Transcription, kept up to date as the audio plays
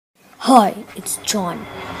Hi, it's John.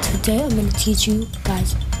 Today I'm going to teach you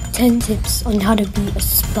guys 10 tips on how to be a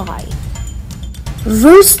spy.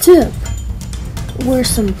 First tip, wear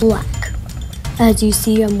some black. As you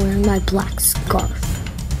see, I'm wearing my black scarf.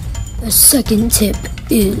 The second tip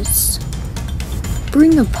is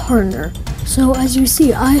bring a partner. So as you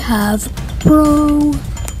see, I have Bro.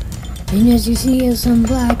 And as you see, there's some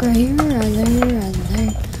black right here, right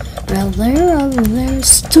there.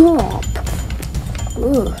 Stop.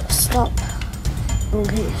 Ugh, stop.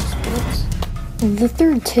 Okay, stop. The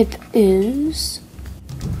third tip is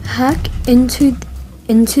hack into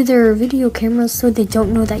their video cameras so they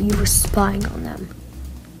don't know that you were spying on them.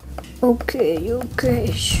 Okay, do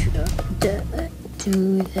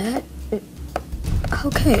that.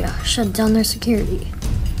 Okay, shut down their security.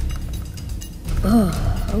 Oh,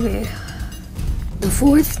 okay. The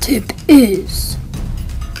fourth tip is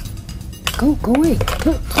go away.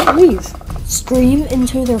 Leave. Scream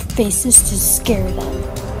into their faces to scare them.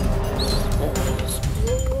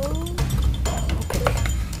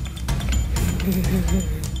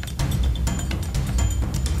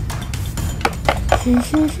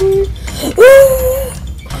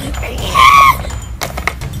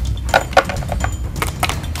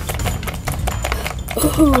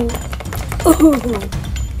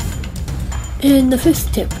 And the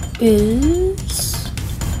fifth tip is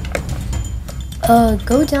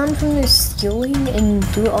go down from the ceiling and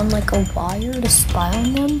do it on like a wire to spy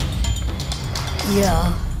on them.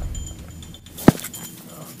 Yeah.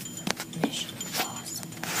 Mission Impossible.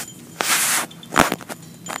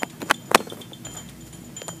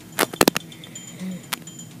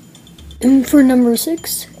 And for number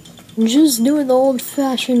 6, just do it the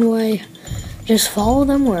old-fashioned way. Just follow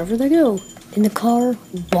them wherever they go. In the car,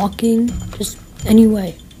 walking, just any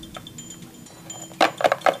way.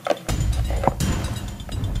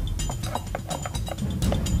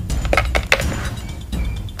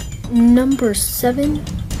 Number 7,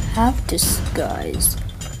 have disguise.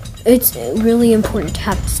 It's really important to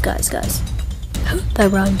have disguise, guys. That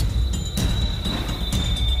rhymed.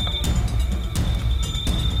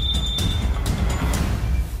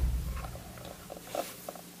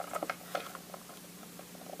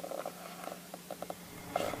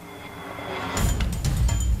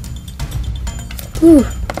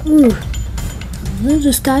 The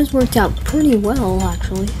disguise worked out pretty well,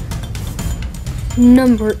 actually.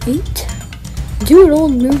 Number 8, do it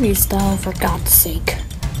old movie style, for God's sake.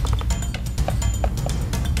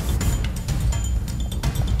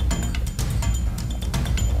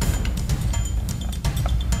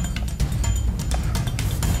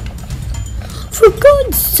 For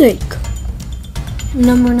God's sake.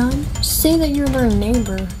 Number 9, say that you're their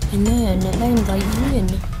neighbor, and then they invite you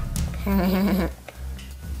in.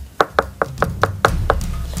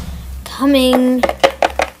 Coming.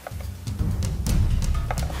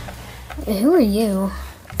 Who are you?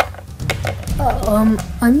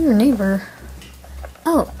 I'm your neighbor.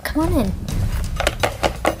 Oh, come on in.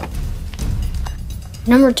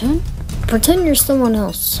 Number 10, pretend you're someone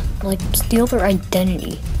else. Like, steal their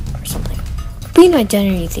identity or something. Be an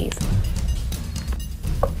identity thief.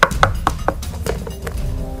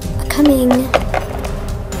 Coming.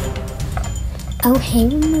 Oh, hey,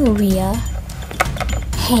 Maria.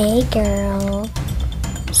 Hey, girl.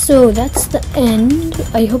 So that's the end.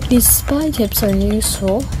 I hope these spy tips are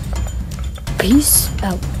useful. Peace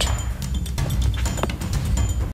out.